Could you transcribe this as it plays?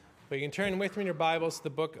But you can turn with me in your Bibles to the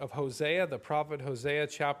book of Hosea, the prophet Hosea,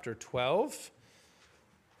 chapter 12.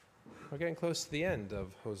 We're getting close to the end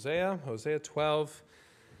of Hosea 12.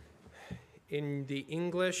 In the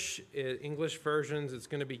English versions, it's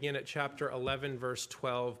going to begin at chapter 11, verse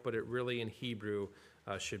 12, but it really in Hebrew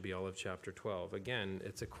should be all of chapter 12. Again,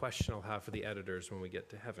 it's a question I'll have for the editors when we get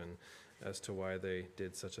to heaven as to why they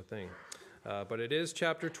did such a thing. But it is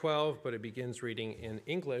chapter 12, but it begins reading in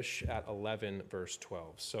English at 11, verse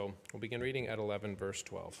 12. So we'll begin reading at 11, verse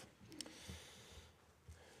 12.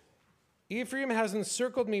 Ephraim has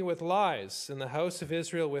encircled me with lies, and the house of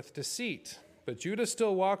Israel with deceit. But Judah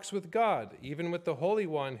still walks with God, even with the Holy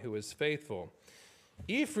One who is faithful.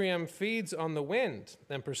 Ephraim feeds on the wind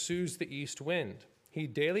and pursues the east wind. He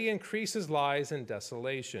daily increases lies and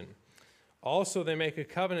desolation. Also they make a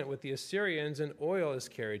covenant with the Assyrians, and oil is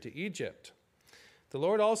carried to Egypt. The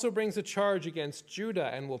Lord also brings a charge against Judah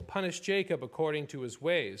and will punish Jacob according to his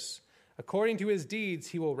ways. According to his deeds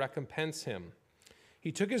he will recompense him.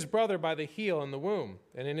 He took his brother by the heel in the womb,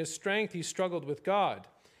 and in his strength he struggled with God.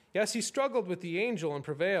 Yes, he struggled with the angel and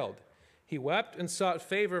prevailed. He wept and sought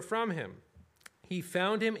favor from him. He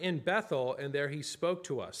found him in Bethel, and there he spoke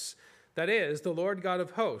to us. That is, the Lord God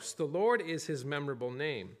of hosts. The Lord is his memorable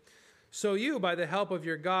name. So you, by the help of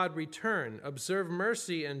your God, return, observe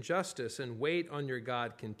mercy and justice, and wait on your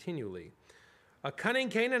God continually. A cunning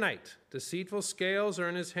Canaanite, deceitful scales are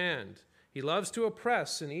in his hand. He loves to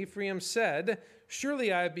oppress, and Ephraim said,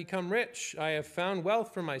 Surely I have become rich. I have found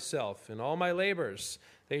wealth for myself in all my labors.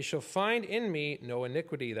 They shall find in me no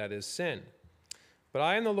iniquity, that is sin. But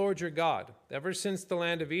I am the Lord your God, ever since the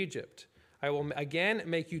land of Egypt. I will again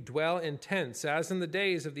make you dwell in tents, as in the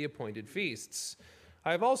days of the appointed feasts.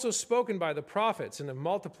 I have also spoken by the prophets, and have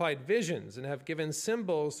multiplied visions, and have given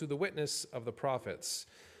symbols through the witness of the prophets.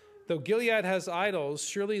 Though Gilead has idols,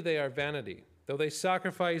 surely they are vanity. Though they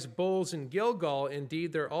sacrifice bulls in Gilgal,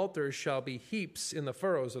 indeed their altars shall be heaps in the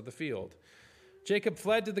furrows of the field. Jacob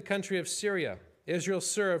fled to the country of Syria. Israel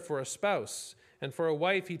served for a spouse, and for a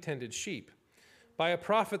wife he tended sheep. By a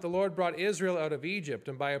prophet the Lord brought Israel out of Egypt,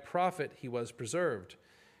 and by a prophet he was preserved.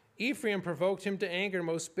 Ephraim provoked him to anger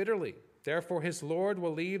most bitterly. Therefore his Lord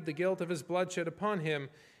will leave the guilt of his bloodshed upon him,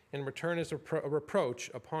 and return his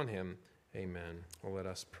reproach upon him. Amen. Well, let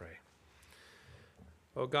us pray.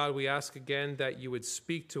 Oh God, we ask again that you would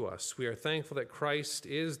speak to us. We are thankful that Christ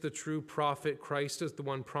is the true prophet. Christ is the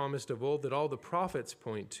one promised of old that all the prophets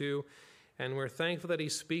point to. And we're thankful that he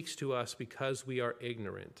speaks to us because we are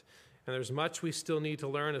ignorant. And there's much we still need to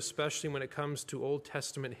learn, especially when it comes to Old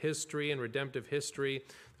Testament history and redemptive history.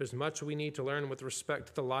 There's much we need to learn with respect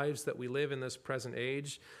to the lives that we live in this present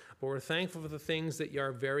age. But we're thankful for the things that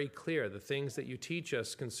are very clear, the things that you teach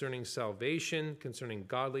us concerning salvation, concerning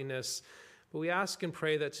godliness. But we ask and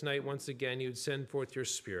pray that tonight, once again, you'd send forth your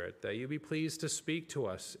Spirit, that you be pleased to speak to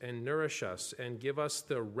us and nourish us and give us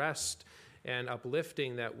the rest and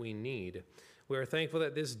uplifting that we need. We are thankful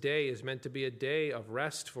that this day is meant to be a day of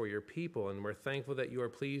rest for your people, and we're thankful that you are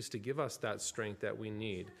pleased to give us that strength that we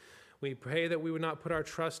need. We pray that we would not put our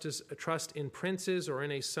trust in princes or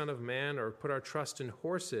in a son of man or put our trust in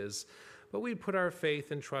horses, but we'd put our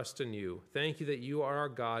faith and trust in you. Thank you that you are our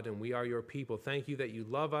God and we are your people. Thank you that you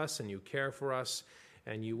love us and you care for us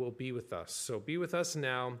and you will be with us. So be with us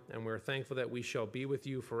now, and we're thankful that we shall be with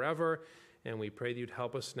you forever. And we pray that you'd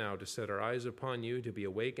help us now to set our eyes upon you, to be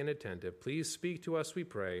awake and attentive. Please speak to us, we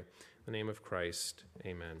pray. In the name of Christ,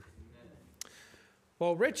 amen.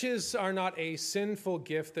 Well, riches are not a sinful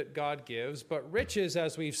gift that God gives, but riches,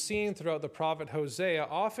 as we've seen throughout the prophet Hosea,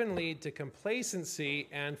 often lead to complacency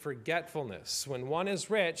and forgetfulness. When one is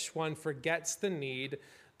rich, one forgets the need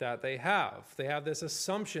that they have. They have this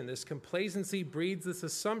assumption. This complacency breeds this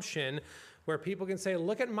assumption where people can say,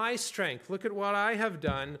 look at my strength, look at what I have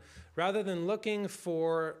done, rather than looking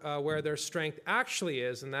for where their strength actually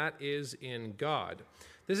is, and that is in God.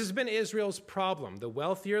 This has been Israel's problem. The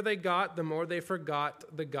wealthier they got, the more they forgot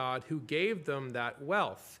the God who gave them that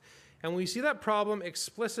wealth. And we see that problem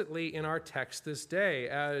explicitly in our text this day,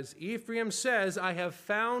 as Ephraim says, I have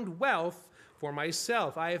found wealth for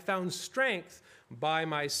myself. I have found strength by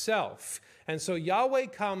myself. And so Yahweh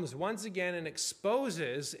comes once again and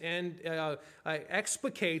exposes and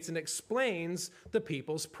explicates and explains the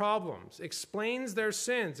people's problems, explains their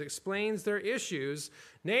sins, explains their issues,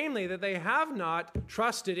 namely that they have not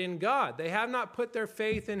trusted in God. They have not put their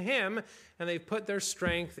faith in him, and they've put their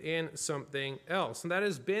strength in something else. And that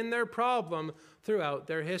has been their problem throughout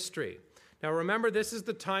their history. Now remember, this is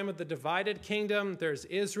the time of the divided kingdom. There's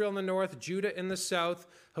Israel in the north, Judah in the south.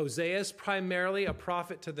 Hosea is primarily a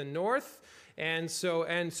prophet to the north, And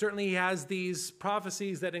certainly he has these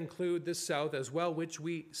prophecies that include the south as well, which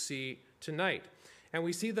we see tonight. And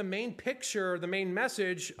we see the main picture, the main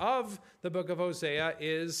message of the book of Hosea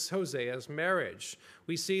is Hosea's marriage.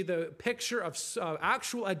 We see the picture of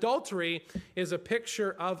actual adultery is a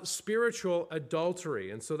picture of spiritual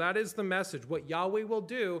adultery. And so that is the message, what Yahweh will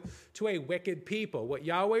do to a wicked people, what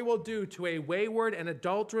Yahweh will do to a wayward and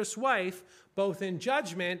adulterous wife, both in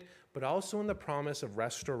judgment, but also in the promise of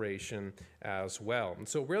restoration as well. And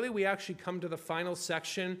so really we actually come to the final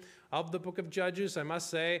section of the book of Judges, I must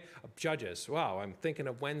say. Judges, wow, I'm thinking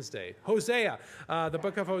of Wednesday. Hosea, the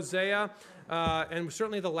book of Hosea. And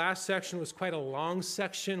certainly the last section was quite a long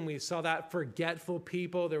section. We saw that forgetful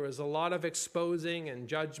people. There was a lot of exposing and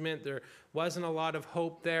judgment. There wasn't a lot of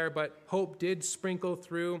hope there, but hope did sprinkle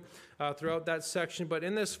throughout that section. But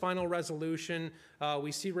in this final resolution,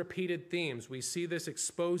 we see repeated themes. We see this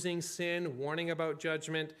exposing sin, warning about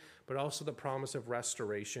judgment, but also the promise of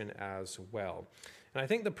restoration as well. And I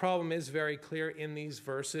think the problem is very clear in these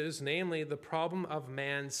verses, namely the problem of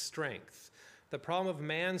man's strength. The problem of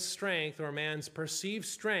man's strength, or man's perceived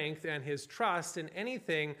strength and his trust in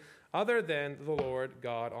anything other than the Lord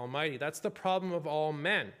God Almighty. That's the problem of all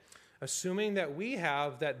men, assuming that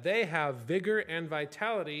they have vigor and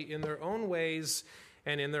vitality in their own ways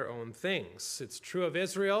and in their own things. It's true of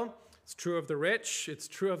Israel, it's true of the rich, it's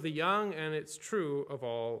true of the young, and it's true of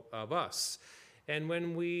all of us. And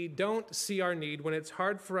when we don't see our need, when it's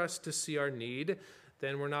hard for us to see our need,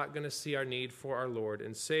 then we're not going to see our need for our Lord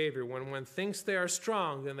and Savior. When one thinks they are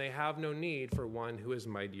strong, then they have no need for one who is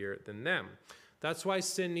mightier than them. That's why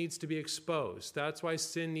sin needs to be exposed. That's why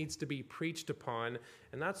sin needs to be preached upon.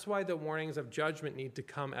 And that's why the warnings of judgment need to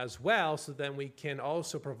come as well, so then we can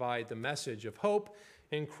also provide the message of hope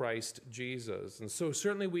in Christ Jesus. And so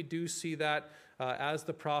certainly we do see that as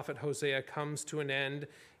the prophet Hosea comes to an end.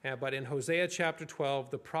 But in Hosea chapter 12,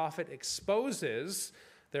 the prophet exposes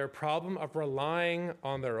their problem of relying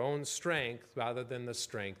on their own strength rather than the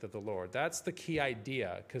strength of the Lord. That's the key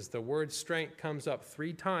idea, because the word strength comes up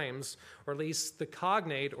 3 times, or at least the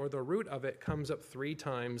cognate or the root of it comes up 3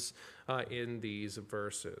 times in these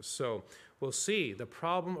verses. So we'll see the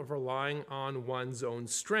problem of relying on one's own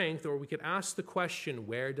strength, or we could ask the question,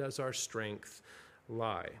 where does our strength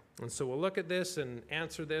lie? And so we'll look at this and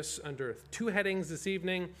answer this under 2 headings this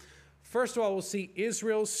evening. First of all, we'll see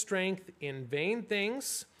Israel's strength in vain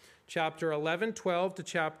things, chapter 11:12 to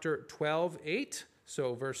chapter 12:8.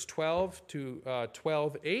 So verse 12 to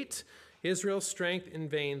 12:8, Israel's strength in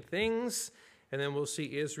vain things. And then we'll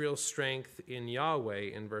see Israel's strength in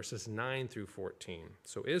Yahweh in verses 9 through 14.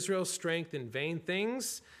 So Israel's strength in vain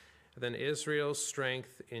things, and then Israel's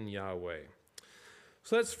strength in Yahweh.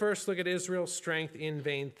 So let's first look at Israel's strength in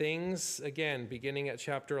vain things, again, beginning at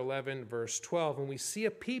chapter 11, verse 12. And we see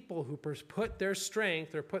a people who put their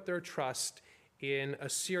strength or put their trust in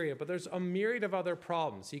Assyria. But there's a myriad of other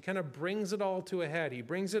problems. He kind of brings it all to a head. He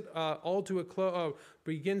brings it all to a close,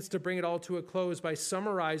 begins to bring it all to a close by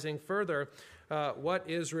summarizing further what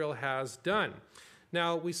Israel has done.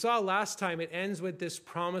 Now, we saw last time it ends with this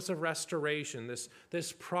promise of restoration,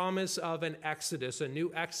 this promise of an exodus, a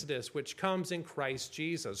new exodus, which comes in Christ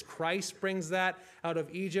Jesus. Christ brings that out of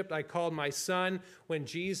Egypt. I called my son. When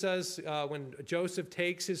Joseph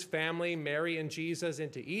takes his family, Mary and Jesus,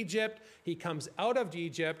 into Egypt, he comes out of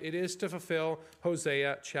Egypt. It is to fulfill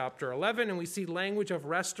Hosea chapter 11. And we see language of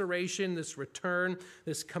restoration, this return,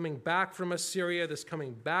 this coming back from Assyria, this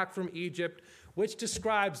coming back from Egypt, which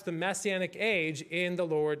describes the Messianic age in the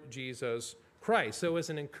Lord Jesus Christ. So it was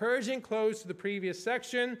an encouraging close to the previous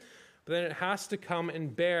section, but then it has to come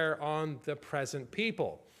and bear on the present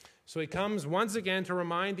people. So he comes once again to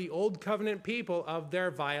remind the Old Covenant people of their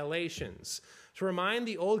violations, to remind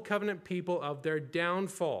the Old Covenant people of their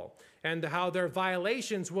downfall, and how their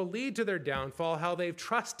violations will lead to their downfall, how they've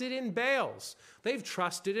trusted in Baals, they've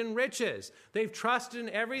trusted in riches, they've trusted in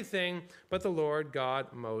everything but the Lord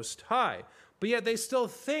God Most High. But yet they still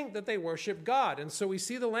think that they worship God. And so we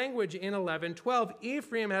see the language in 11:12.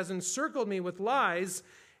 Ephraim has encircled me with lies,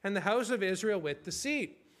 and the house of Israel with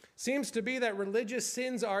deceit. Seems to be that religious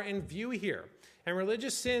sins are in view here. And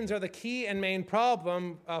religious sins are the key and main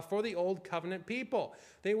problem for the Old Covenant people.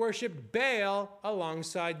 They worshiped Baal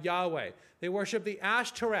alongside Yahweh. They worshiped the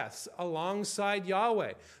Ashtoreths alongside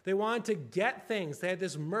Yahweh. They wanted to get things. They had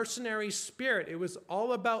this mercenary spirit. It was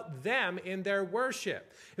all about them in their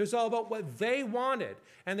worship. It was all about what they wanted.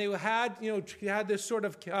 And they had this sort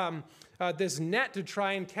of this net to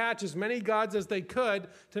try and catch as many gods as they could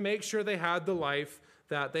to make sure they had the life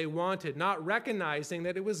that they wanted, not recognizing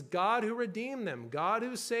that it was God who redeemed them, God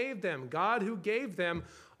who saved them, God who gave them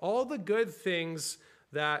all the good things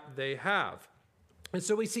that they have. And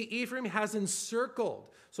so we see Ephraim has encircled.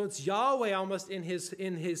 So it's Yahweh almost in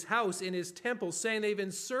his house, in his temple, saying they've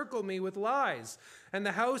encircled me with lies, and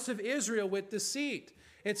the house of Israel with deceit.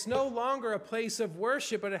 It's no longer a place of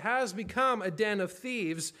worship, but it has become a den of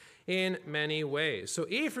thieves in many ways. So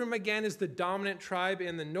Ephraim, again, is the dominant tribe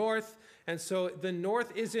in the north, and so the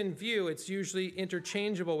north is in view. It's usually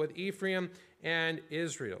interchangeable with Ephraim and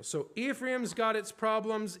Israel. So Ephraim's got its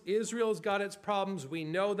problems. Israel's got its problems. We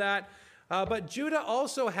know that. But Judah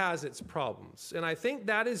also has its problems, and I think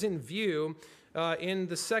that is in view in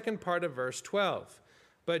the second part of verse 12.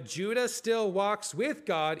 But Judah still walks with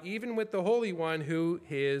God, even with the Holy One who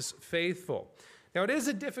is faithful. Now, it is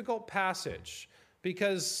a difficult passage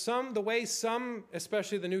because the way some,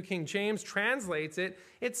 especially the New King James, translates it,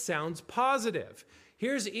 it sounds positive.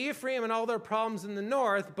 Here's Ephraim and all their problems in the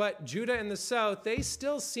north, but Judah in the south, they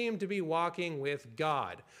still seem to be walking with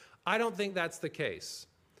God. I don't think that's the case.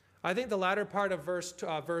 I think the latter part of verse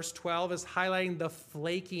 12 is highlighting the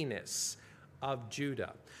flakiness of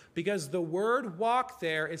Judah. Because the word walk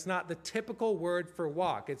there is not the typical word for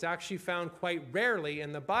walk. It's actually found quite rarely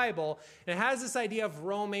in the Bible. It has this idea of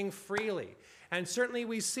roaming freely. And certainly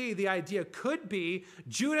we see the idea could be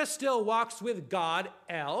Judah still walks with God,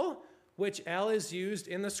 El, which El is used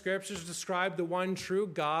in the scriptures to describe the one true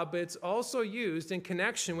God, but it's also used in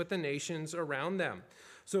connection with the nations around them.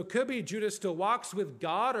 So it could be Judah still walks with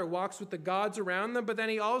God or walks with the gods around them, but then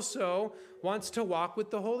he also wants to walk with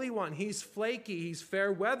the Holy One. He's flaky, he's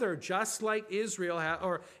fair weather, just like Israel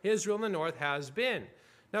in the north has been.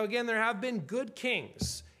 Now again, there have been good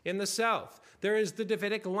kings in the south. There is the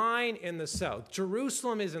Davidic line in the south.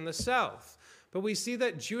 Jerusalem is in the south. But we see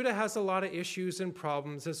that Judah has a lot of issues and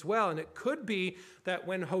problems as well. And it could be that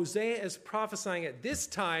when Hosea is prophesying at this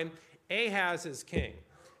time, Ahaz is king.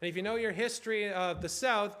 And if you know your history of the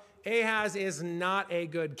south, Ahaz is not a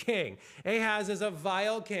good king. Ahaz is a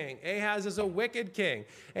vile king. Ahaz is a wicked king.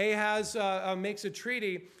 Ahaz makes a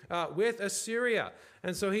treaty with Assyria.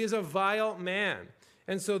 And so he is a vile man.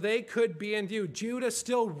 And so they could be in view. Judah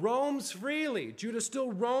still roams freely. Judah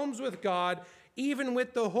still roams with God, even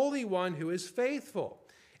with the Holy One who is faithful.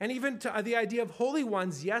 And even to the idea of holy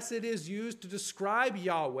ones, yes, it is used to describe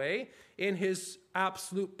Yahweh in his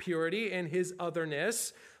absolute purity and his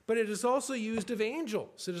otherness, but it is also used of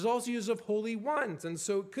angels. It is also used of holy ones. And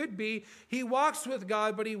so it could be he walks with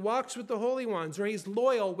God, but he walks with the holy ones, or he's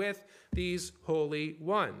loyal with these holy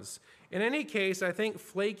ones. In any case, I think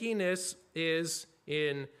flakiness is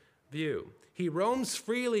in view. He roams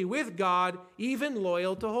freely with God, even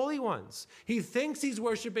loyal to holy ones. He thinks he's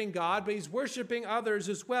worshiping God, but he's worshiping others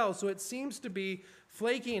as well. So it seems to be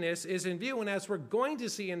flakiness is in view. And as we're going to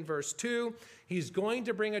see in verse 2, he's going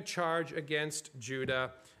to bring a charge against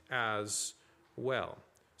Judah as well.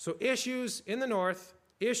 So issues in the north,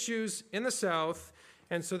 issues in the south.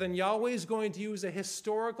 And so then Yahweh is going to use a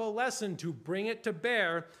historical lesson to bring it to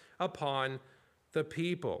bear upon the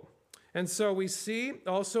people. And so we see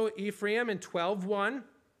also Ephraim in 12:1.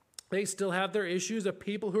 They still have their issues of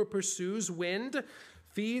people who pursues wind,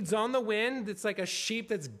 feeds on the wind. It's like a sheep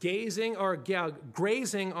that's grazing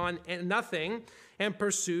on nothing and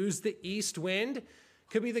pursues the east wind.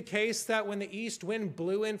 Could be the case that when the east wind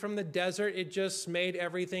blew in from the desert, it just made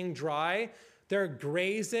everything dry. They're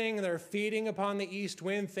grazing, they're feeding upon the east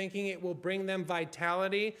wind, thinking it will bring them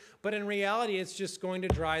vitality. But in reality, it's just going to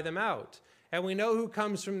dry them out. And we know who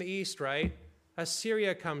comes from the east, right?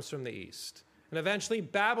 Assyria comes from the east. And eventually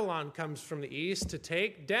Babylon comes from the east to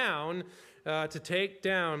take down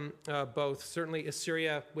both certainly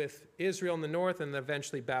Assyria with Israel in the north and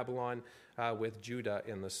eventually Babylon with Judah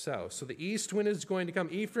in the south. So the east wind is going to come.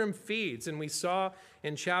 Ephraim feeds, and we saw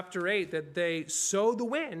in chapter 8 that they sow the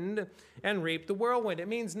wind and reap the whirlwind. It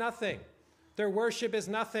means nothing. Their worship is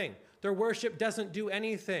nothing. Their worship doesn't do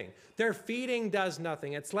anything. Their feeding does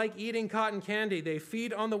nothing. It's like eating cotton candy. They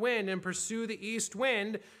feed on the wind and pursue the east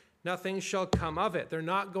wind. Nothing shall come of it. They're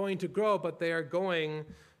not going to grow, but they are going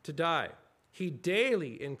to die. He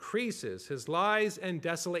daily increases his lies and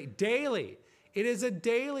desolate. Daily. It is a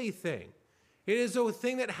daily thing. It is a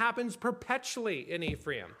thing that happens perpetually in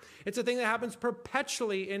Ephraim. It's a thing that happens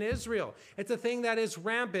perpetually in Israel. It's a thing that is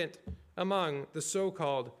rampant among the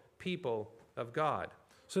so-called people of God.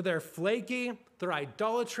 So they're flaky, they're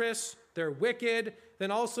idolatrous, they're wicked.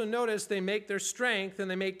 Then also notice they make their strength and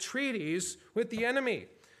they make treaties with the enemy.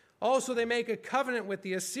 Also they make a covenant with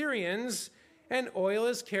the Assyrians, and oil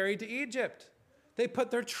is carried to Egypt. They put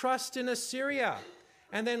their trust in Assyria.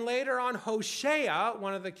 And then later on, Hoshea,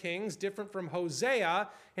 one of the kings, different from Hosea,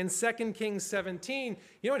 in 2 Kings 17,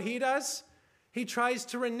 you know what he does? He tries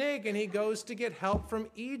to renege and he goes to get help from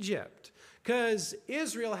Egypt. because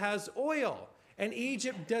Israel has oil and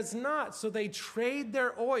Egypt does not. So they trade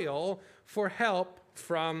their oil for help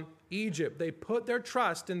from Egypt. They put their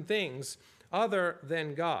trust in things other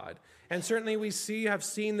than God. And certainly we have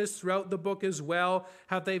seen this throughout the book as well,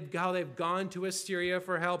 how they've gone to Assyria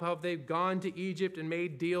for help, how they've gone to Egypt and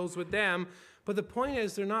made deals with them. But the point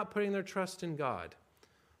is, they're not putting their trust in God.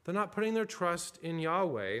 They're not putting their trust in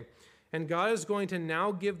Yahweh. And God is going to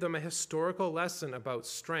now give them a historical lesson about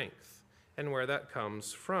strength and where that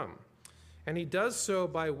comes from. And he does so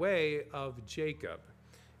by way of Jacob.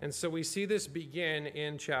 And so we see this begin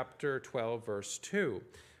in chapter 12, verse 2.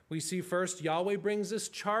 We see first Yahweh brings this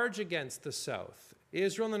charge against the south.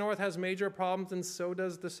 Israel in the north has major problems, and so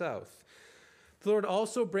does the south. The Lord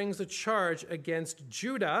also brings a charge against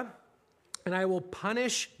Judah, and I will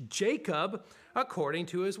punish Jacob according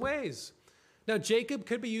to his ways. Now, Jacob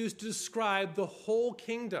could be used to describe the whole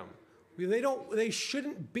kingdom. They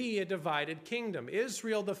shouldn't be a divided kingdom.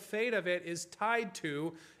 Israel, the fate of it is tied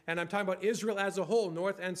to, and I'm talking about Israel as a whole,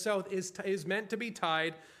 north and south, is meant to be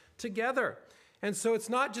tied together. And so it's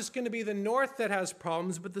not just going to be the north that has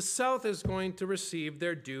problems, but the south is going to receive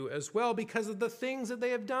their due as well because of the things that they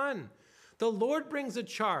have done. The Lord brings a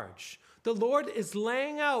charge. The Lord is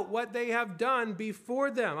laying out what they have done before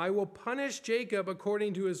them. I will punish Jacob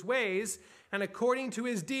according to his ways, and according to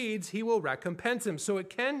his deeds, he will recompense him. So it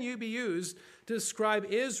can be used to describe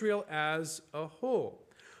Israel as a whole.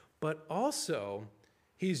 But also,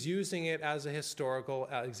 he's using it as a historical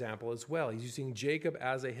example as well. He's using Jacob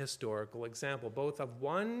as a historical example, both of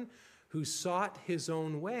one who sought his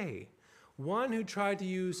own way, one who tried to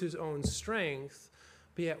use his own strength,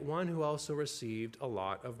 but yet one who also received a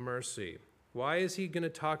lot of mercy. Why is he going to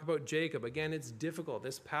talk about Jacob? Again, it's difficult.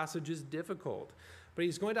 This passage is difficult. But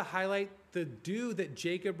he's going to highlight the due that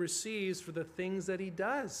Jacob receives for the things that he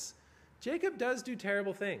does. Jacob does do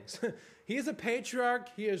terrible things. He is a patriarch.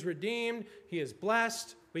 He is redeemed. He is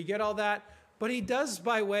blessed. We get all that. But he does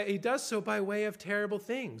so by way of terrible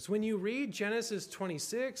things. When you read Genesis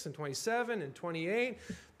 26 and 27 and 28,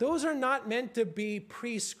 those are not meant to be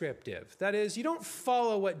prescriptive. That is, you don't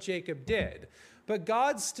follow what Jacob did. But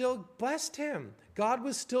God still blessed him. God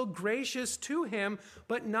was still gracious to him.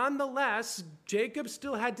 But nonetheless, Jacob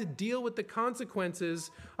still had to deal with the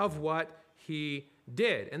consequences of what he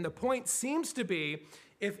did. And the point seems to be,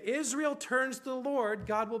 if Israel turns to the Lord,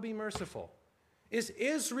 God will be merciful. If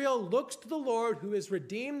Israel looks to the Lord who has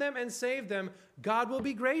redeemed them and saved them, God will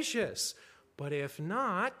be gracious. But if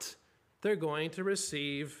not, they're going to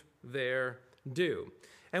receive their due.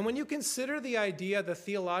 And when you consider the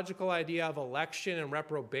theological idea of election and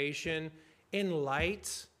reprobation in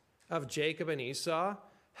light of Jacob and Esau,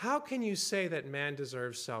 how can you say that man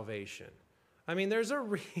deserves salvation? I mean, there's a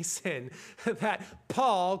reason that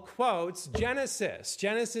Paul quotes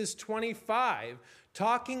Genesis 25,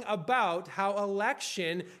 talking about how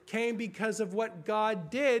election came because of what God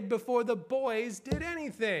did before the boys did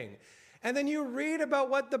anything. And then you read about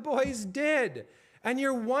what the boys did, and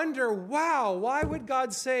you wonder, wow, why would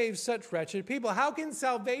God save such wretched people? How can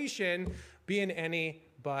salvation be in any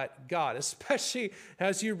but God, especially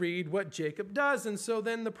as you read what Jacob does? And so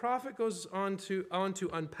then the prophet goes on to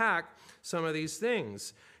unpack some of these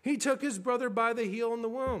things. He took his brother by the heel in the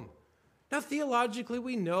womb. Now, theologically,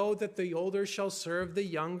 we know that the older shall serve the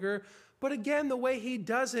younger, but again, the way he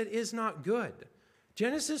does it is not good.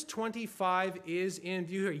 Genesis 25 is in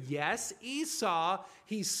view here. Yes, Esau,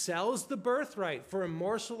 he sells the birthright for a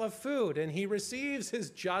morsel of food, and he receives his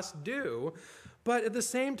just due. But at the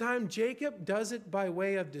same time, Jacob does it by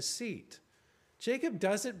way of deceit. Jacob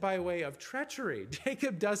does it by way of treachery.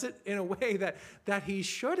 Jacob does it in a way that he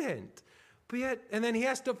shouldn't. But yet, and then he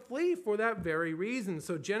has to flee for that very reason.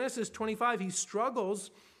 So Genesis 25, he struggles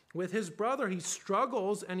with his brother. He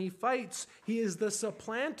struggles and he fights. He is the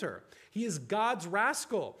supplanter. He is God's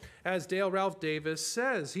rascal, as Dale Ralph Davis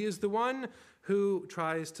says. He is the one who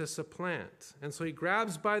tries to supplant. And so he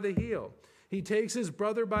grabs by the heel. He takes his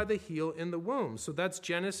brother by the heel in the womb. So that's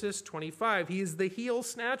Genesis 25. He is the heel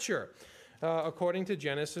snatcher, according to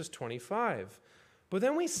Genesis 25. But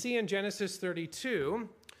then we see in Genesis 32,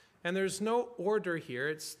 and there's no order here.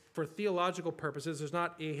 It's for theological purposes. There's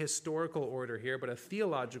not a historical order here, but a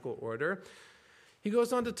theological order. He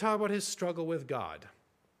goes on to talk about his struggle with God.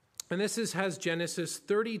 And this has Genesis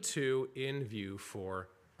 32 in view for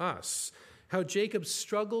us. How Jacob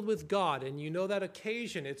struggled with God. And you know that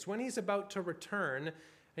occasion. It's when he's about to return, and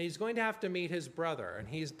he's going to have to meet his brother. And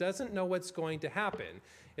he doesn't know what's going to happen.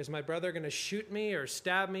 Is my brother going to shoot me or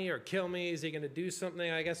stab me or kill me? Is he going to do something?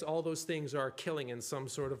 I guess all those things are killing in some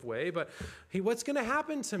sort of way. But what's going to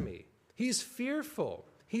happen to me? He's fearful.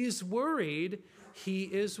 He's worried. He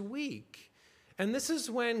is weak. And this is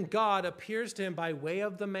when God appears to him by way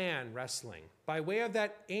of the man wrestling, by way of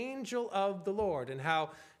that angel of the Lord, and how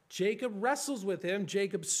Jacob wrestles with him,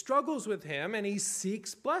 Jacob struggles with him, and he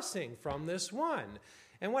seeks blessing from this one.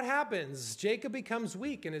 And what happens? Jacob becomes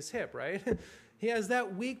weak in his hip, right? He has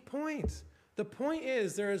that weak point. The point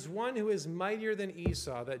is, there is one who is mightier than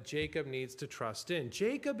Esau that Jacob needs to trust in.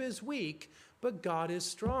 Jacob is weak, but God is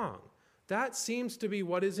strong. That seems to be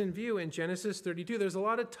what is in view in Genesis 32. There's a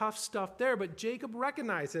lot of tough stuff there, but Jacob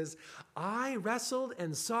recognizes, I wrestled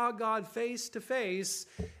and saw God face to face,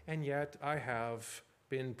 and yet I have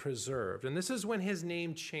been preserved. And this is when his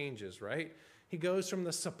name changes, right? He goes from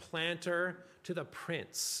the supplanter to the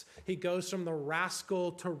prince. He goes from the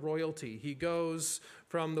rascal to royalty. He goes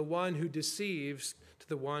from the one who deceives to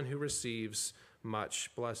the one who receives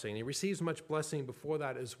much blessing. He receives much blessing before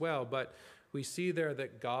that as well, but we see there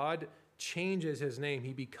that God changes his name.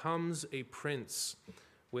 He becomes a prince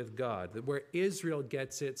with God, where Israel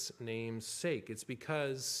gets its namesake. It's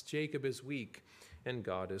because Jacob is weak and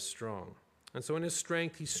God is strong. And so in his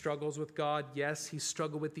strength, he struggles with God. Yes, he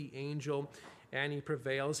struggled with the angel, and he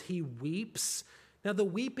prevails. He weeps. Now, the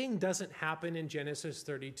weeping doesn't happen in Genesis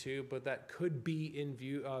 32, but that could be in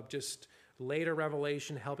view of just later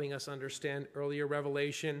revelation, helping us understand earlier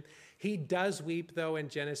revelation. He does weep, though, in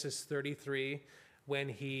Genesis 33. When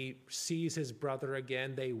he sees his brother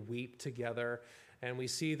again, they weep together. And we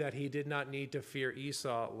see that he did not need to fear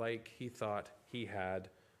Esau like he thought he had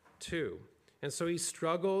to. And so he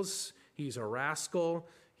struggles. He's a rascal.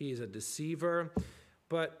 He's a deceiver.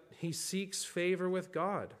 But he seeks favor with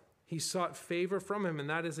God. He sought favor from him. And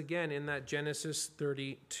that is, again, in that Genesis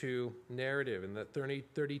 32 narrative, in that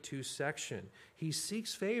 32 section. He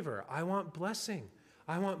seeks favor. I want blessing.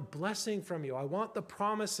 I want blessing from you. I want the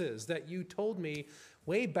promises that you told me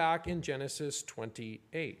way back in Genesis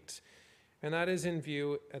 28. And that is in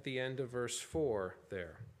view at the end of verse 4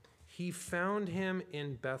 there. He found him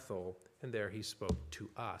in Bethel, and there he spoke to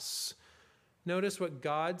us. Notice what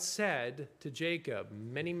God said to Jacob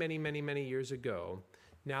many, many, many, many years ago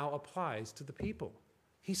now applies to the people.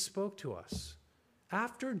 He spoke to us.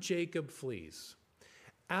 After Jacob flees,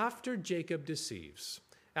 after Jacob deceives,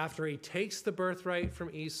 after he takes the birthright from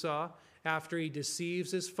Esau, after he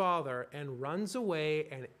deceives his father and runs away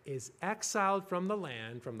and is exiled from the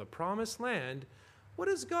land, from the promised land, what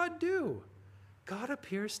does God do? God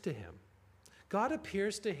appears to him. God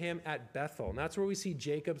appears to him at Bethel. And that's where we see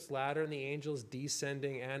Jacob's ladder and the angels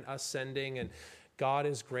descending and ascending. And God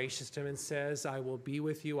is gracious to him and says, I will be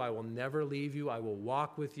with you. I will never leave you. I will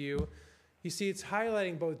walk with you. You see, it's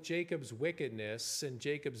highlighting both Jacob's wickedness and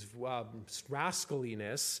Jacob's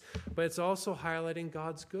rascaliness, but it's also highlighting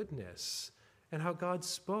God's goodness and how God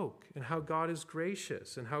spoke and how God is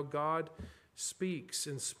gracious and how God speaks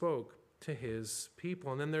and spoke to his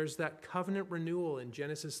people. And then there's that covenant renewal in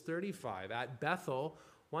Genesis 35 at Bethel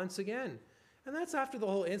once again. And that's after the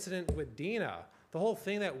whole incident with Dinah, the whole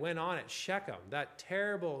thing that went on at Shechem, that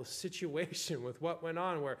terrible situation with what went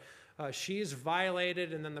on where she's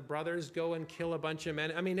violated and then the brothers go and kill a bunch of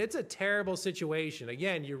men. I mean, it's a terrible situation.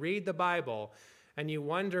 Again, you read the Bible and you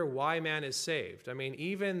wonder why man is saved. I mean,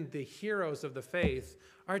 even the heroes of the faith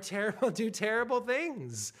are terrible, do terrible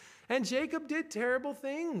things. And Jacob did terrible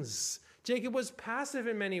things. Jacob was passive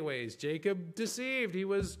in many ways. Jacob deceived. He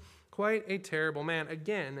was quite a terrible man.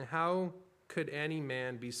 Again, how could any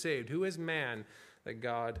man be saved? Who is man that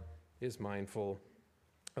God is mindful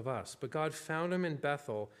of us? But God found him in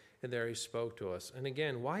Bethel, and there he spoke to us. And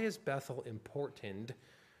again, why is Bethel important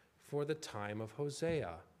for the time of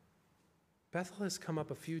Hosea? Bethel has come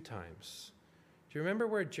up a few times. Do you remember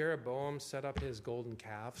where Jeroboam set up his golden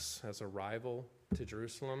calves as a rival to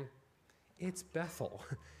Jerusalem? It's Bethel.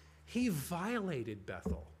 He violated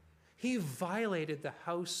Bethel. He violated the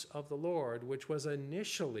house of the Lord, which was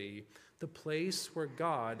initially the place where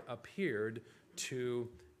God appeared to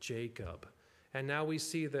Jacob. And now we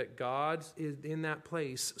see that God in that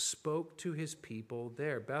place spoke to his people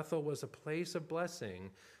there. Bethel was a place of blessing,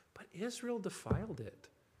 but Israel defiled it.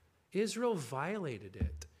 Israel violated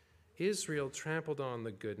it. Israel trampled on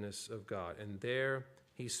the goodness of God, and there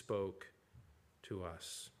he spoke to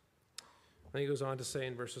us. Then he goes on to say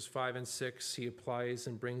in verses 5 and 6, he applies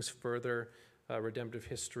and brings further redemptive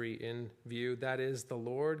history in view. That is the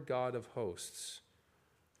Lord God of hosts,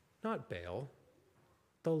 not Baal.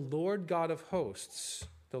 The Lord God of hosts.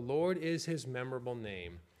 The Lord is his memorable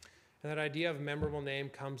name. And that idea of memorable name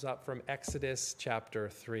comes up from Exodus chapter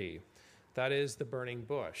 3. That is the burning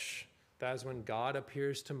bush. That is when God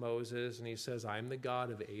appears to Moses and he says, I'm the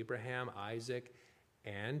God of Abraham, Isaac,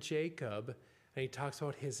 and Jacob. And he talks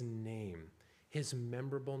about his name, his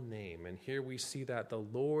memorable name. And here we see that the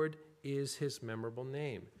Lord is his memorable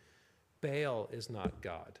name. Baal is not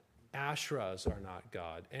God. Asherahs are not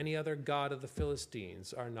God. Any other god of the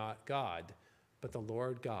Philistines are not God. But the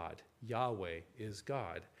Lord God, Yahweh, is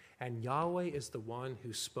God. And Yahweh is the one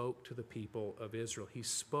who spoke to the people of Israel. He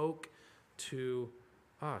spoke to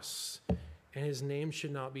us. And his name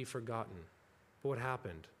should not be forgotten. But what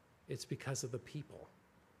happened? It's because of the people.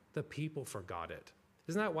 The people forgot it.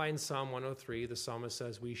 Isn't that why in Psalm 103 the psalmist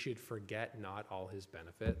says we should forget not all his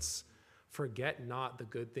benefits? Forget not the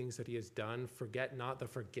good things that he has done. Forget not the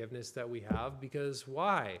forgiveness that we have. Because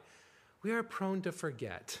why? We are prone to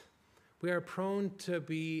forget. We are prone to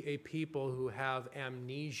be a people who have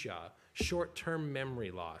amnesia, short-term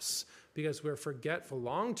memory loss, because we're forgetful,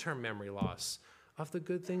 long-term memory loss of the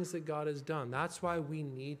good things that God has done. That's why we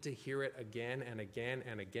need to hear it again and again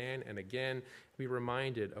and again and again, be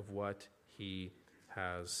reminded of what he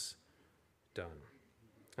has done.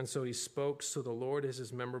 And so he spoke, so the Lord is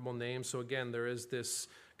his memorable name. So again, there is this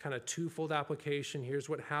kind of twofold application. Here's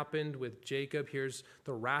what happened with Jacob. Here's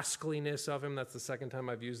the rascaliness of him. That's the second time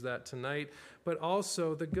I've used that tonight. But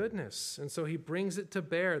also the goodness. And so he brings it to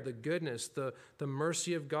bear, the goodness, the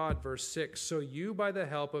mercy of God. Verse 6, so you by the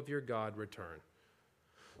help of your God return.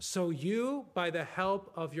 So you by the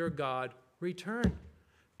help of your God return.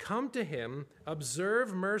 Come to him,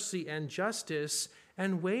 observe mercy and justice,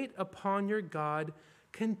 and wait upon your God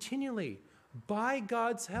continually by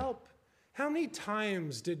God's help. How many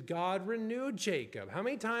times did God renew Jacob? How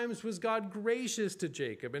many times was God gracious to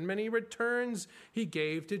Jacob? And many returns he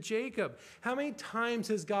gave to Jacob. How many times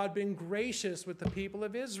has God been gracious with the people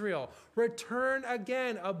of Israel? Return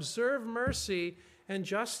again, observe mercy and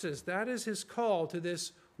justice. That is his call to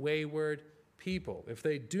this wayward people. If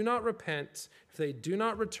they do not repent, if they do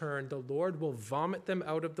not return, the Lord will vomit them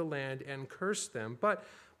out of the land and curse them. But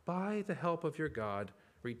by the help of your God,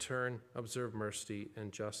 return, observe mercy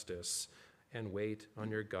and justice, and wait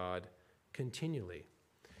on your God continually.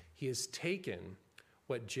 He has taken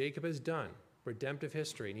what Jacob has done, redemptive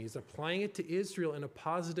history, and he's applying it to Israel in a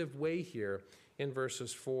positive way here in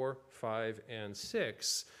verses 4, 5, and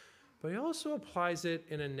 6. But he also applies it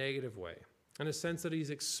in a negative way, in a sense that he's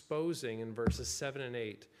exposing in verses 7 and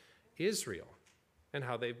 8 Israel and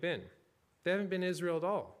how they've been. They haven't been Israel at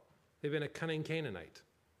all. They've been a cunning Canaanite.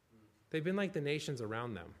 They've been like the nations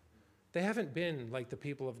around them. They haven't been like the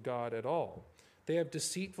people of God at all. They have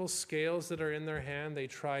deceitful scales that are in their hand. They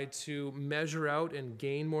try to measure out and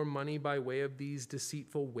gain more money by way of these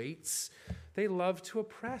deceitful weights. They love to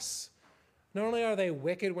oppress. Not only are they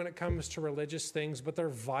wicked when it comes to religious things, but they're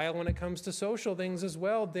vile when it comes to social things as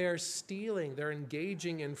well. They're stealing. They're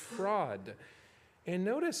engaging in fraud. And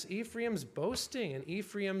notice Ephraim's boasting and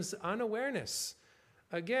Ephraim's unawareness.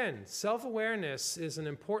 Again, self-awareness is an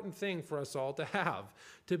important thing for us all to have,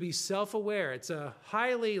 to be self-aware. It's a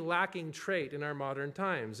highly lacking trait in our modern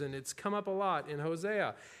times, and it's come up a lot in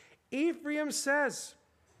Hosea. Ephraim says,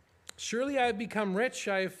 surely I have become rich,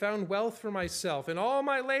 I have found wealth for myself in all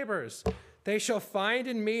my labors. They shall find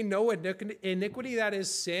in me no iniquity, that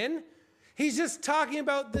is sin. He's just talking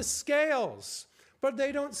about the scales, but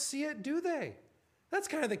they don't see it, do they? That's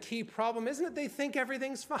kind of the key problem, isn't it? They think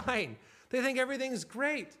everything's fine. They think everything's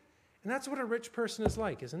great. And that's what a rich person is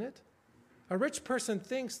like, isn't it? A rich person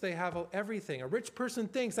thinks they have everything. A rich person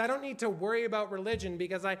thinks, I don't need to worry about religion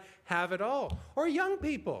because I have it all. Or young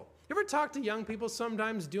people. You ever talk to young people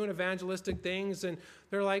sometimes doing evangelistic things and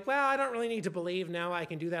they're like, well, I don't really need to believe now. I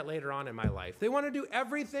can do that later on in my life. They want to do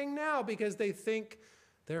everything now because they think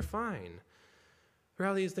they're fine. The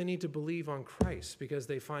reality is they need to believe on Christ because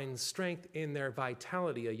they find strength in their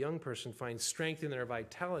vitality. A young person finds strength in their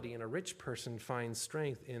vitality, and a rich person finds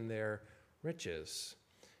strength in their riches.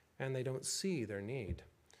 And they don't see their need.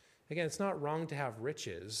 Again, it's not wrong to have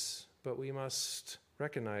riches, but we must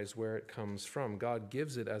recognize where it comes from. God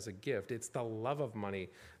gives it as a gift. It's the love of money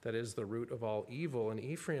that is the root of all evil. And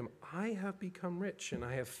Ephraim, I have become rich, and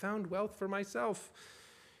I have found wealth for myself.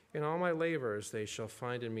 In all my labors they shall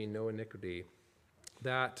find in me no iniquity.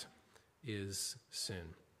 That is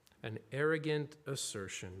sin. An arrogant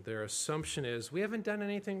assertion. Their assumption is, we haven't done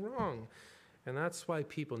anything wrong. And that's why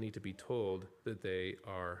people need to be told that they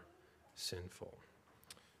are sinful.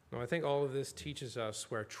 Now, I think all of this teaches us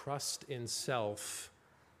where trust in self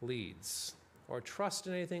leads, or trust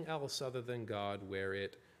in anything else other than God, where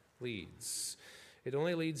it leads. It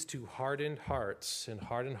only leads to hardened hearts, and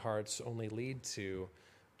hardened hearts only lead to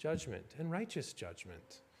judgment and righteous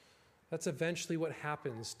judgment. That's eventually what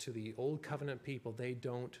happens to the old covenant people. They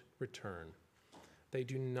don't return. They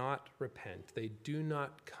do not repent. They do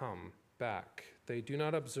not come back. They do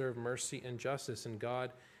not observe mercy and justice, and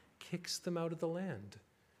God kicks them out of the land.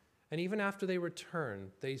 And even after they return,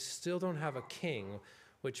 they still don't have a king,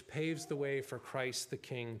 which paves the way for Christ the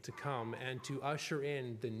King to come and to usher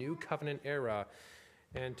in the new covenant era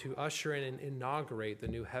and to usher in and inaugurate the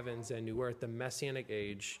new heavens and new earth, the messianic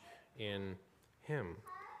age in him.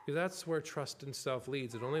 Because that's where trust in self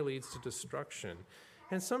leads. It only leads to destruction.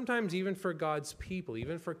 And sometimes even for God's people,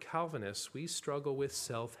 even for Calvinists, we struggle with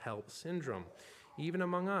self-help syndrome, even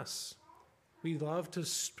among us. We love to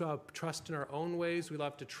trust in our own ways. We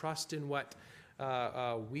love to trust in what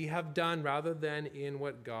we have done rather than in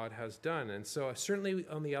what God has done. And so certainly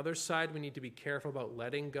on the other side, we need to be careful about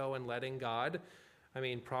letting go and letting God. I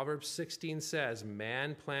mean, Proverbs 16 says,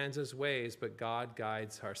 man plans his ways, but God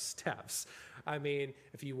guides our steps. I mean,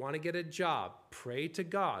 if you want to get a job, pray to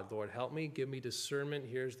God. Lord, help me, give me discernment.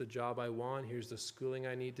 Here's the job I want. Here's the schooling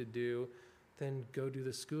I need to do. Then go do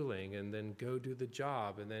the schooling and then go do the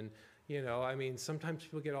job. And then, I mean, sometimes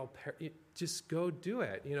people get just go do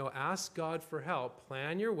it. Ask God for help,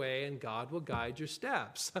 plan your way, and God will guide your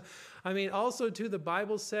steps. I mean, also, too, the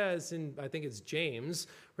Bible says, I think it's James,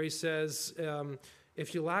 where he says,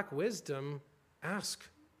 if you lack wisdom, ask,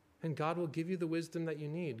 and God will give you the wisdom that you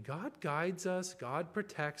need. God guides us, God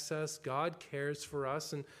protects us, God cares for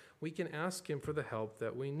us, and we can ask him for the help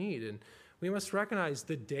that we need. And we must recognize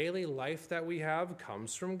the daily life that we have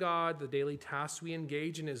comes from God. The daily tasks we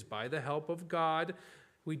engage in is by the help of God.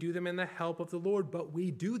 We do them in the help of the Lord, but we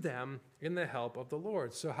do them in the help of the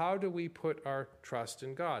Lord. So how do we put our trust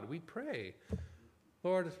in God? We pray.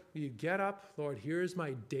 Lord, will you get up? Lord, here's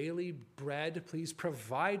my daily bread. Please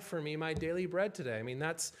provide for me my daily bread today. I mean,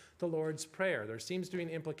 that's the Lord's Prayer. There seems to be an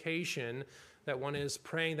implication that one is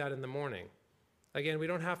praying that in the morning. Again, we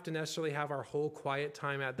don't have to necessarily have our whole quiet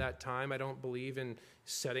time at that time. I don't believe in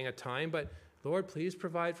setting a time, but Lord, please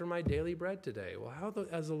provide for my daily bread today. Well, how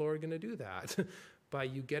is the Lord going to do that? By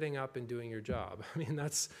you getting up and doing your job. I mean,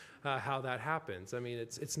 that's how that happens. I mean,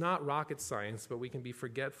 it's not rocket science, but we can be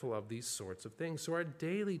forgetful of these sorts of things. So our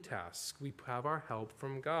daily tasks, we have our help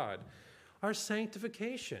from God. Our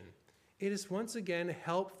sanctification, it is once again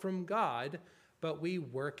help from God, but we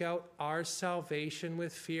work out our salvation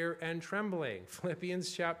with fear and trembling.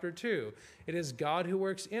 Philippians chapter 2. It is God who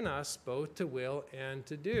works in us both to will and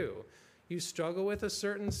to do. You struggle with a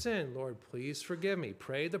certain sin, Lord, please forgive me.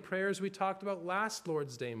 Pray the prayers we talked about last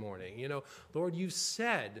Lord's Day morning. Lord, you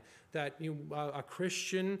said that a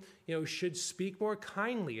Christian, should speak more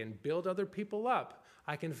kindly and build other people up.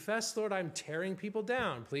 I confess, Lord, I'm tearing people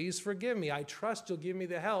down. Please forgive me. I trust you'll give me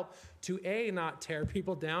the help to A, not tear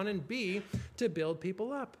people down, and B, to build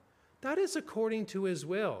people up. That is according to his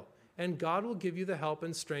will, and God will give you the help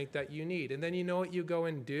and strength that you need. And then you know what you go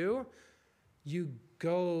and do? You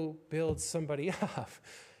go build somebody up.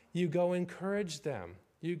 You go encourage them.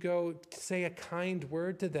 You go say a kind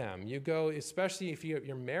word to them. You go, especially if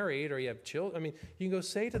you're married or you have children, I mean, you can go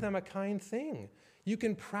say to them a kind thing. You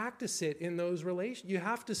can practice it in those relations. You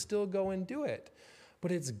have to still go and do it.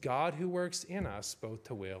 But it's God who works in us both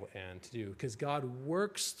to will and to do, because God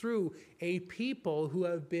works through a people who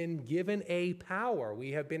have been given a power. We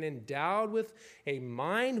have been endowed with a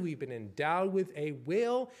mind. We've been endowed with a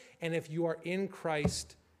will. And if you are in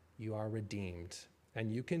Christ, you are redeemed.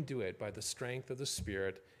 And you can do it by the strength of the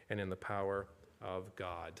Spirit and in the power of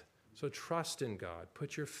God. So trust in God.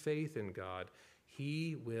 Put your faith in God.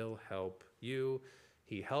 He will help you.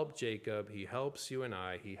 He helped Jacob. He helps you and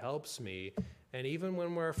I. He helps me. And even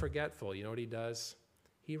when we're forgetful, you know what he does?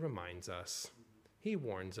 He reminds us. He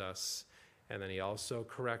warns us. And then he also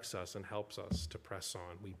corrects us and helps us to press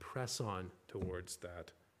on. We press on towards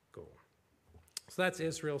that goal. So that's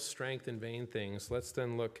Israel's strength in vain things. Let's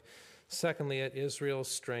then look, secondly, at Israel's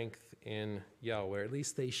strength in Yahweh. At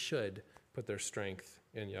least they should put their strength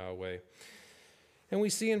in Yahweh. And we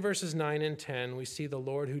see in verses 9 and 10, we see the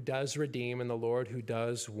Lord who does redeem and the Lord who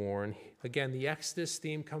does warn. Again, the Exodus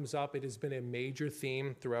theme comes up. It has been a major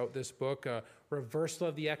theme throughout this book, a reversal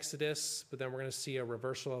of the Exodus, but then we're going to see a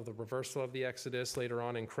reversal of the Exodus later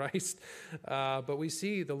on in Christ. But we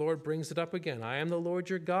see the Lord brings it up again. I am the Lord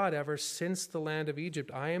your God ever since the land of Egypt.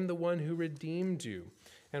 I am the one who redeemed you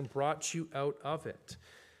and brought you out of it.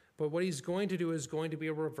 But what he's going to do is going to be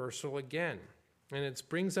a reversal again. And it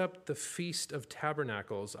brings up the Feast of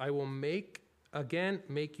Tabernacles. I will make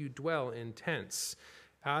you dwell in tents,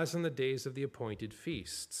 as in the days of the appointed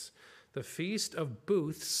feasts. The Feast of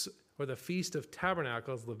Booths, or the Feast of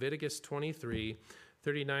Tabernacles, Leviticus 23,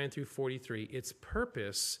 39 through 43, its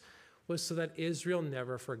purpose was so that Israel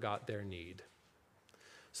never forgot their need.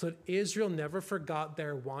 So that Israel never forgot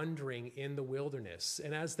their wandering in the wilderness.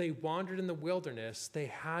 And as they wandered in the wilderness, they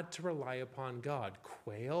had to rely upon God,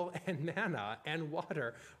 quail and manna and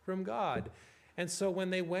water from God. And so when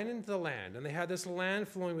they went into the land and they had this land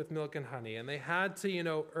flowing with milk and honey, and they had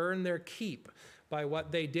to, earn their keep by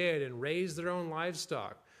what they did and raise their own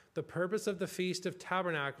livestock, the purpose of the Feast of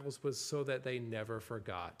Tabernacles was so that they never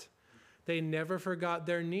forgot. They never forgot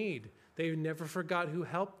their need. They never forgot who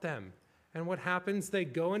helped them. And what happens? They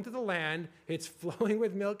go into the land, it's flowing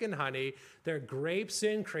with milk and honey, their grapes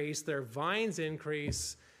increase, their vines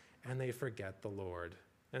increase, and they forget the Lord.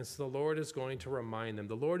 And so the Lord is going to remind them.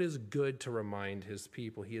 The Lord is good to remind his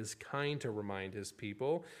people. He is kind to remind his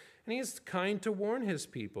people, and he is kind to warn his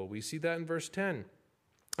people. We see that in verse 10.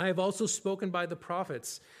 I have also spoken by the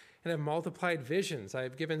prophets and have multiplied visions. I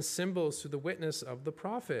have given symbols through the witness of the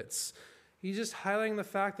prophets. He's just highlighting the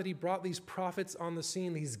fact that he brought these prophets on the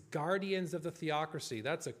scene, these guardians of the theocracy.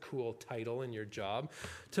 That's a cool title in your job.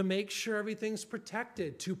 To make sure everything's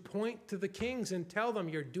protected, to point to the kings and tell them,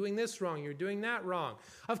 you're doing this wrong, you're doing that wrong.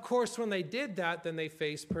 Of course, when they did that, then they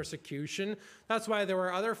faced persecution. That's why there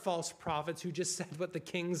were other false prophets who just said what the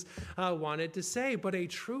kings wanted to say. But a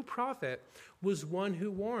true prophet was one who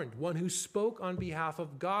warned, one who spoke on behalf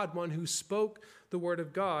of God, one who spoke the word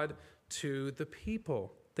of God to the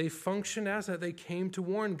people. They functioned as that. They came to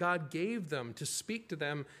warn. God gave them to speak to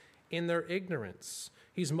them in their ignorance.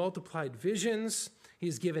 He's multiplied visions.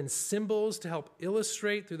 He's given symbols to help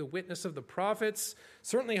illustrate through the witness of the prophets.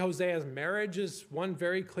 Certainly Hosea's marriage is one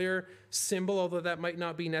very clear symbol, although that might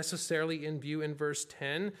not be necessarily in view in verse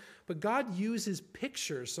 10. But God uses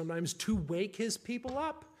pictures sometimes to wake his people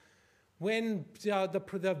up. When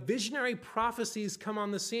the visionary prophecies come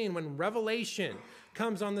on the scene, when revelation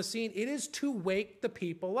comes on the scene, it is to wake the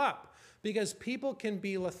people up, because people can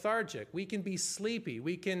be lethargic. We can be sleepy.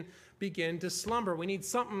 We can begin to slumber. We need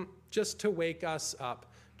something just to wake us up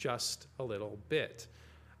just a little bit.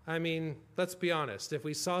 I mean, let's be honest. If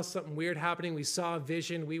we saw something weird happening, we saw a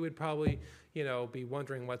vision, we would probably, be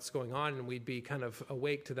wondering what's going on, and we'd be kind of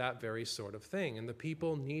awake to that very sort of thing. And the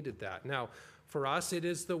people needed that. Now, for us, it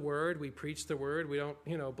is the word. We preach the word. We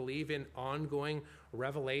don't, believe in ongoing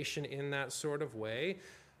revelation in that sort of way.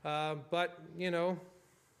 But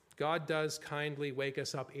God does kindly wake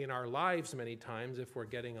us up in our lives many times if we're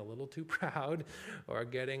getting a little too proud or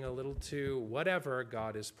getting a little too whatever.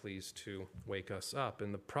 God is pleased to wake us up.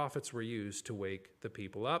 And the prophets were used to wake the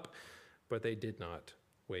people up, but they did not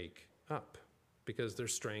wake up because their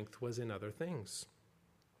strength was in other things.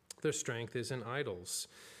 Their strength is in idols.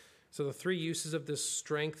 So the three uses of this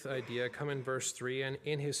strength idea come in verse 3, and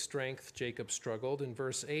in his strength Jacob struggled. In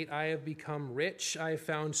verse 8, I have become rich, I have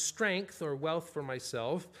found strength or wealth for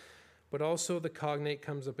myself. But also the cognate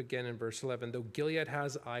comes up again in verse 11, though Gilead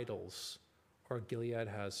has idols, or Gilead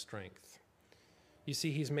has strength. You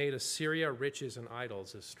see, he's made Assyria riches and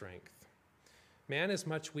idols his strength. Man is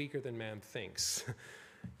much weaker than man thinks.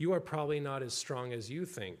 You are probably not as strong as you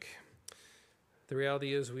think. The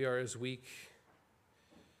reality is we are as weak.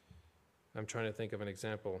 I'm trying to think of an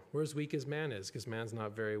example. We're as weak as man is, because man's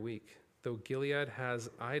not very weak. Though Gilead has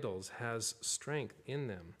idols, has strength in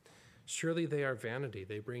them. Surely they are vanity,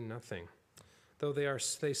 they bring nothing. Though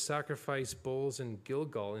they sacrifice bulls in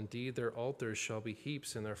Gilgal, indeed their altars shall be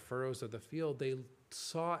heaps in their furrows of the field. They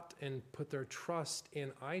sought and put their trust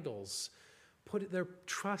in idols, put their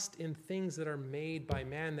trust in things that are made by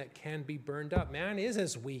man that can be burned up. Man is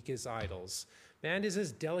as weak as idols. Man is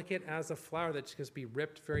as delicate as a flower that can be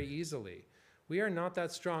ripped very easily. We are not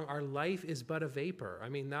that strong. Our life is but a vapor. I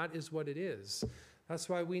mean, that is what it is. That's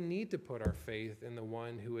why we need to put our faith in the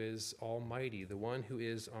one who is almighty, the one who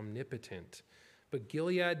is omnipotent. But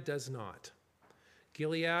Gilead does not.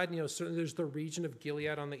 Gilead, certainly there's the region of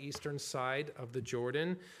Gilead on the eastern side of the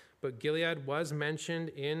Jordan, but Gilead was mentioned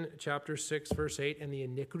in chapter 6, verse 8, and the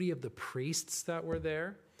iniquity of the priests that were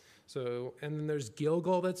there. So, and then there's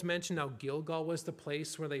Gilgal that's mentioned. Now, Gilgal was the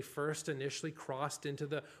place where they first initially crossed into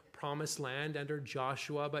the promised land under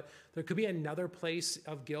Joshua, but there could be another place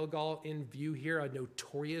of Gilgal in view here, a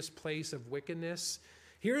notorious place of wickedness.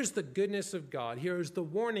 Here's the goodness of God. Here's the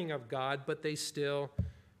warning of God, but they still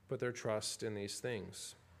put their trust in these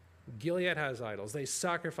things. Gilead has idols. They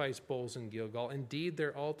sacrifice bulls in Gilgal. Indeed,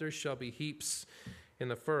 their altars shall be heaps in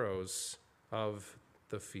the furrows of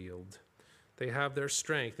the field. They have their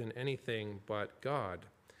strength in anything but God.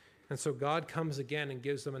 And so God comes again and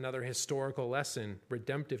gives them another historical lesson,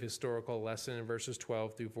 redemptive historical lesson in verses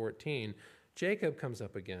 12 through 14. Jacob comes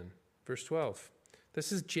up again, verse 12.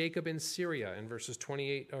 This is Jacob in Syria in verses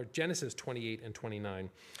 28, or Genesis 28 and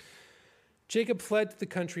 29. Jacob fled to the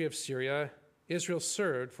country of Syria. Israel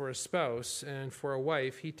served for a spouse, and for a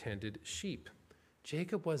wife he tended sheep.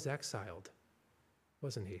 Jacob was exiled,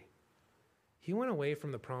 wasn't he? He went away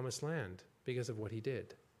from the promised land because of what he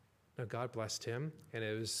did. No, God blessed him, and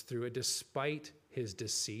it was through it, despite his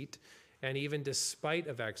deceit, and even despite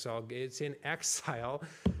of exile. It's in exile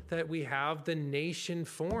that we have the nation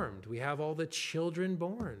formed. We have all the children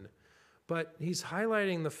born. But he's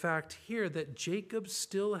highlighting the fact here that Jacob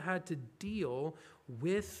still had to deal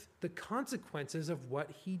with the consequences of what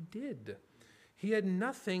he did. He had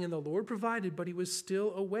nothing, and the Lord provided, but he was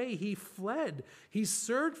still away. He fled. He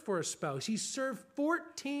served for a spouse. He served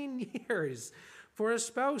 14 years for a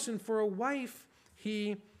spouse, and for a wife,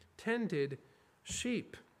 he tended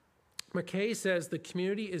sheep. McKay says the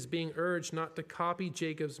community is being urged not to copy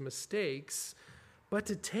Jacob's mistakes, but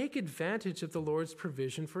to take advantage of the Lord's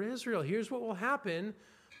provision for Israel. Here's what will happen,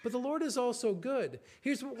 but the Lord is also good.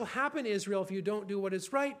 Here's what will happen, Israel, if you don't do what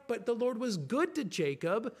is right, but the Lord was good to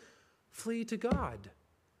Jacob. Flee to God.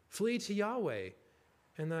 Flee to Yahweh.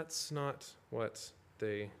 And that's not what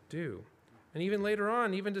they do. And even later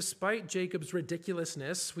on, even despite Jacob's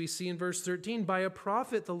ridiculousness, we see in verse 13, by a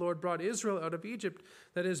prophet the Lord brought Israel out of Egypt,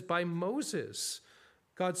 that is, by Moses.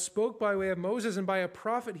 God spoke by way of Moses, and by a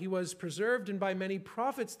prophet he was preserved, and by many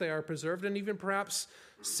prophets they are preserved, and even perhaps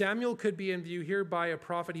Samuel could be in view here. By a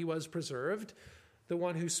prophet he was preserved, the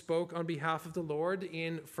one who spoke on behalf of the Lord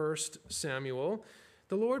in 1 Samuel.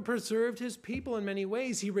 The Lord preserved his people in many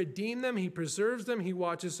ways. He redeemed them, he preserves them, he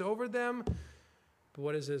watches over them. But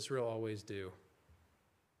what does Israel always do?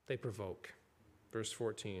 They provoke. Verse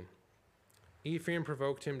 14. Ephraim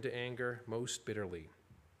provoked him to anger most bitterly.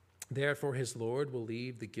 Therefore his Lord will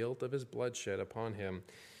leave the guilt of his bloodshed upon him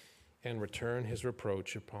and return his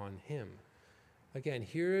reproach upon him. Again,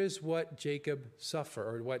 here is what Jacob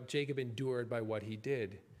suffered, or what Jacob endured by what he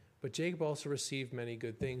did. But Jacob also received many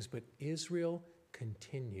good things, but Israel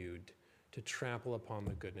continued to trample upon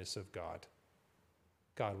the goodness of God.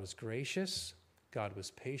 God was gracious, God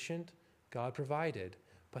was patient, God provided,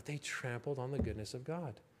 but they trampled on the goodness of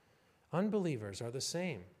God. Unbelievers are the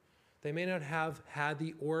same. They may not have had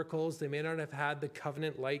the oracles, they may not have had the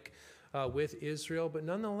covenant like with Israel, but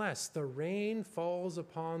nonetheless, the rain falls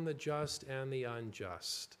upon the just and the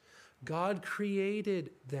unjust. God created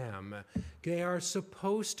them. They are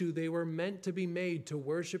supposed to, they were meant to be made to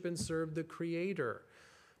worship and serve the Creator.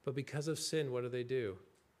 But because of sin, what do?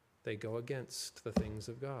 They go against the things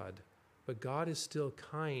of God. But God is still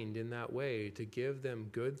kind in that way to give them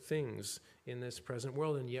good things in this present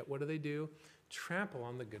world. And yet what do? Trample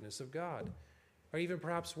on the goodness of God. Or even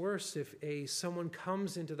perhaps worse, if someone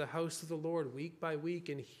comes into the house of the Lord week by week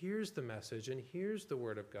and hears the message and hears the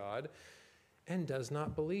word of God and does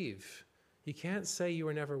not believe. You can't say you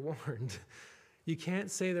were never warned. You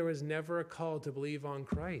can't say there was never a call to believe on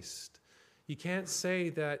Christ. You can't say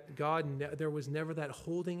that there was never that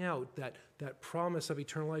holding out, that promise of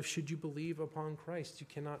eternal life should you believe upon Christ. You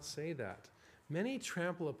cannot say that. Many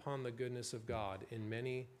trample upon the goodness of God in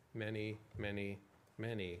many, many, many,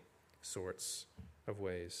 many sorts of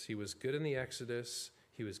ways. He was good in the Exodus.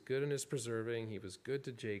 He was good in his preserving. He was good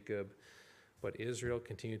to Jacob. But Israel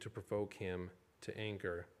continued to provoke him to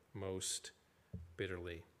anger most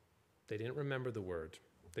bitterly. They didn't remember the word.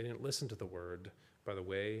 They didn't listen to the word by the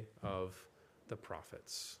way of the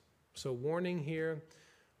prophets. So warning here,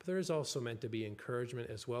 but there is also meant to be encouragement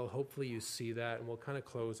as well. Hopefully you see that, and we'll kind of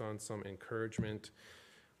close on some encouragement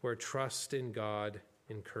where trust in God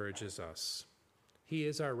encourages us. He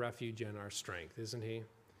is our refuge and our strength, isn't he?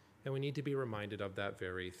 And we need to be reminded of that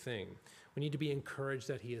very thing. We need to be encouraged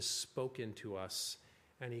that he has spoken to us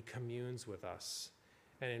and he communes with us.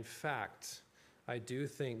 And in fact, I do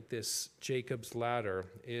think this Jacob's ladder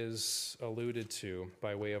is alluded to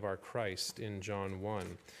by way of our Christ in John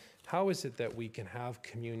 1. How is it that we can have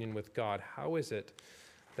communion with God? How is it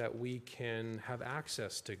that we can have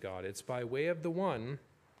access to God? It's by way of the one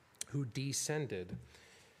who descended.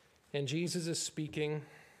 And Jesus is speaking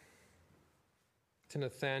to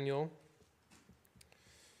Nathanael.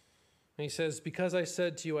 And he says, because I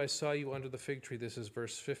said to you, I saw you under the fig tree. This is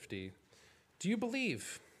verse 50. Do you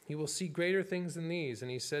believe? You will see greater things than these.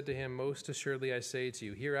 And he said to him, most assuredly I say to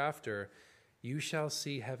you, hereafter you shall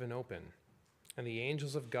see heaven open, and the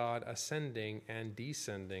angels of God ascending and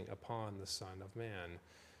descending upon the Son of Man.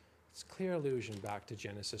 It's a clear allusion back to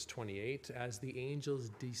Genesis 28, as the angels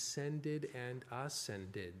descended and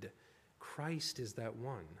ascended. Christ is that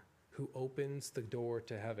one who opens the door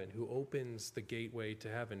to heaven, who opens the gateway to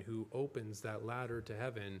heaven, who opens that ladder to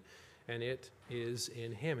heaven, and it is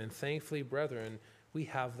in him. And thankfully, brethren, we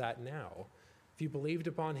have that now. If you believed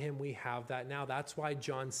upon him, we have that now. That's why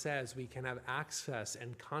John says we can have access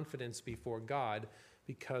and confidence before God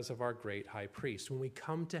because of our great high priest. When we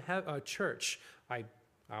come to church, I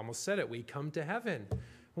almost said it, we come to heaven.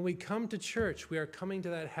 When When we come to church, we are coming to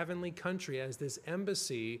that heavenly country as this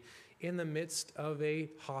embassy in the midst of a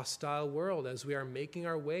hostile world, as we are making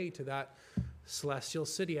our way to that celestial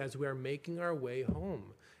city, as we are making our way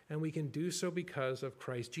home. And we can do so because of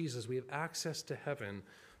Christ Jesus. We have access to heaven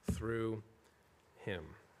through him.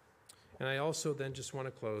 And I also then just want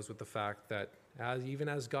to close with the fact that even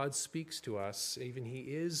as God speaks to us, even he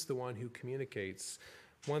is the one who communicates,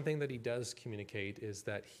 one thing that he does communicate is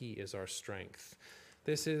that he is our strength.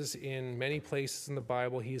 This is in many places in the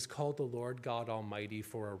Bible. He is called the Lord God Almighty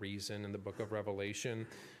for a reason in the book of Revelation,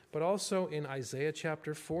 but also in Isaiah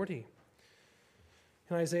chapter 40.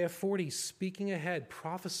 In Isaiah 40, speaking ahead,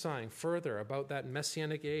 prophesying further about that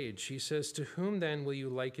messianic age, he says, "To whom then will you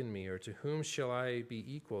liken me, or to whom shall I be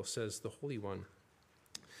equal, says the Holy One.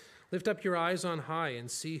 Lift up your eyes on high and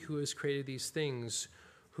see who has created these things,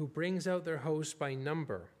 who brings out their host by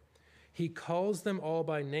number. He calls them all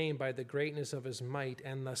by name by the greatness of his might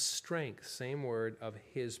and the strength," same word, "of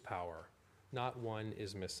his power. Not one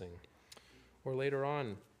is missing." Or later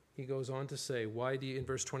on, he goes on to say, in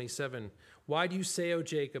verse 27, "Why do you say, O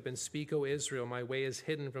Jacob, and speak, O Israel, my way is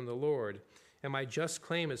hidden from the Lord, and my just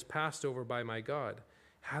claim is passed over by my God?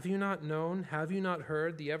 Have you not known? Have you not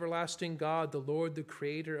heard? The everlasting God, the Lord, the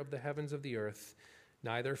creator of the heavens of the earth,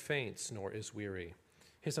 neither faints nor is weary.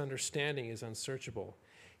 His understanding is unsearchable.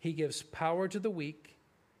 He gives power to the weak,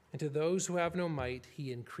 and to those who have no might,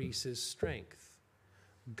 he increases strength."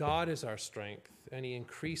 God is our strength, and he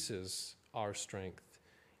increases our strength.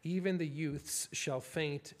 "Even the youths shall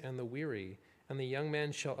faint and the weary, and the young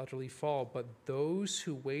men shall utterly fall. But those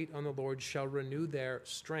who wait on the Lord shall renew their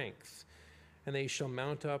strength, and they shall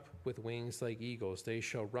mount up with wings like eagles. They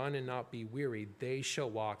shall run and not be weary. They shall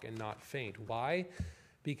walk and not faint." Why?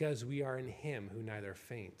 Because we are in him who neither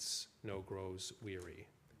faints nor grows weary.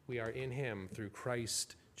 We are in him through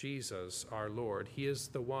Christ Jesus our Lord. He is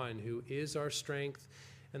the one who is our strength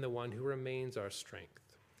and the one who remains our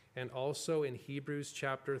strength. And also in Hebrews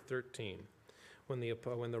chapter 13, when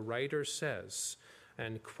the writer says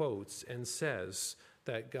and quotes and says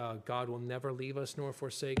that God will never leave us nor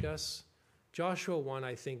forsake us, Joshua 1,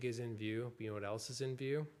 I think, is in view. You know what else is in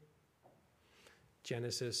view?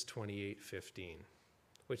 Genesis 28:15,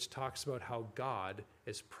 which talks about how God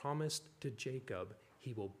has promised to Jacob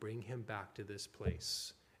he will bring him back to this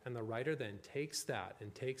place. And the writer then takes that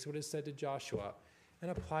and takes what is said to Joshua and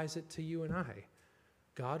applies it to you and I.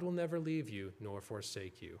 God will never leave you nor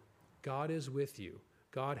forsake you. God is with you.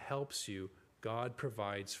 God helps you. God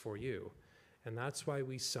provides for you. And that's why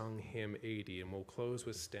we sung hymn 80, and we'll close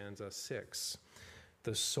with stanza 6.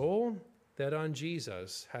 "The soul that on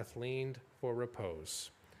Jesus hath leaned for repose,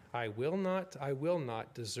 I will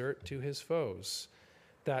not desert to his foes.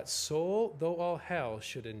 That soul, though all hell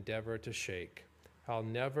should endeavor to shake, I'll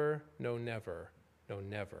never, no never, no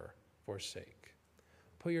never forsake."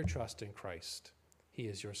 Put your trust in Christ. He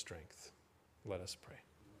is your strength. Let us pray.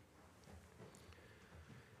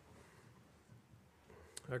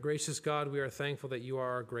 Our gracious God, we are thankful that you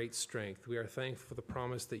are our great strength. We are thankful for the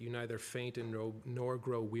promise that you neither faint nor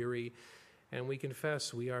grow weary. And we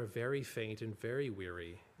confess we are very faint and very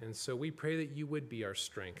weary. And so we pray that you would be our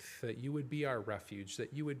strength, that you would be our refuge,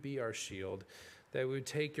 that you would be our shield, that we would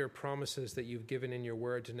take your promises that you've given in your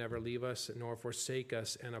word to never leave us nor forsake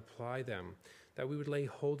us and apply them, that we would lay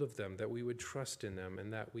hold of them, that we would trust in them,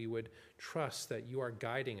 and that we would trust that you are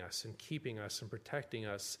guiding us and keeping us and protecting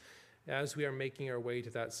us as we are making our way to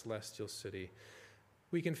that celestial city.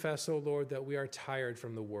 We confess, O Lord, that we are tired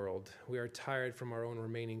from the world. We are tired from our own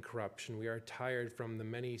remaining corruption. We are tired from the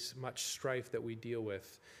much strife that we deal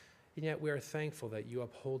with. And yet we are thankful that you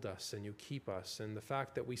uphold us and you keep us. And the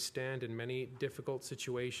fact that we stand in many difficult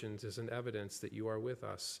situations is an evidence that you are with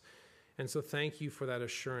us. And so thank you for that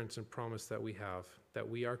assurance and promise that we have, that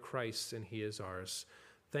we are Christ's and he is ours.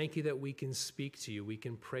 Thank you that we can speak to you, we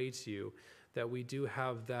can pray to you, that we do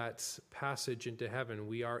have that passage into heaven.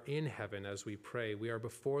 We are in heaven as we pray. We are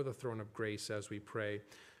before the throne of grace as we pray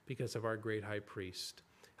because of our great high priest.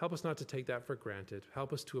 Help us not to take that for granted.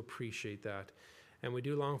 Help us to appreciate that. And we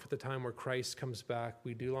do long for the time where Christ comes back.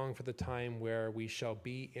 We do long for the time where we shall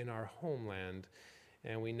be in our homeland.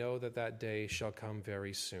 And we know that that day shall come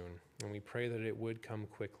very soon. And we pray that it would come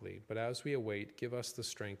quickly. But as we await, give us the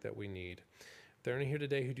strength that we need. If there are any here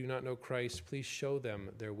today who do not know Christ, please show them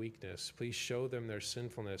their weakness. Please show them their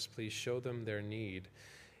sinfulness. Please show them their need.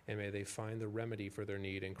 And may they find the remedy for their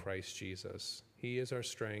need in Christ Jesus. He is our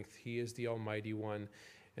strength. He is the Almighty One.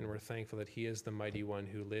 And we're thankful that he is the Mighty One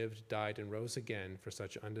who lived, died, and rose again for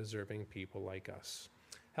such undeserving people like us.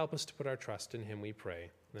 Help us to put our trust in him, we pray.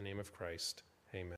 In the name of Christ, amen.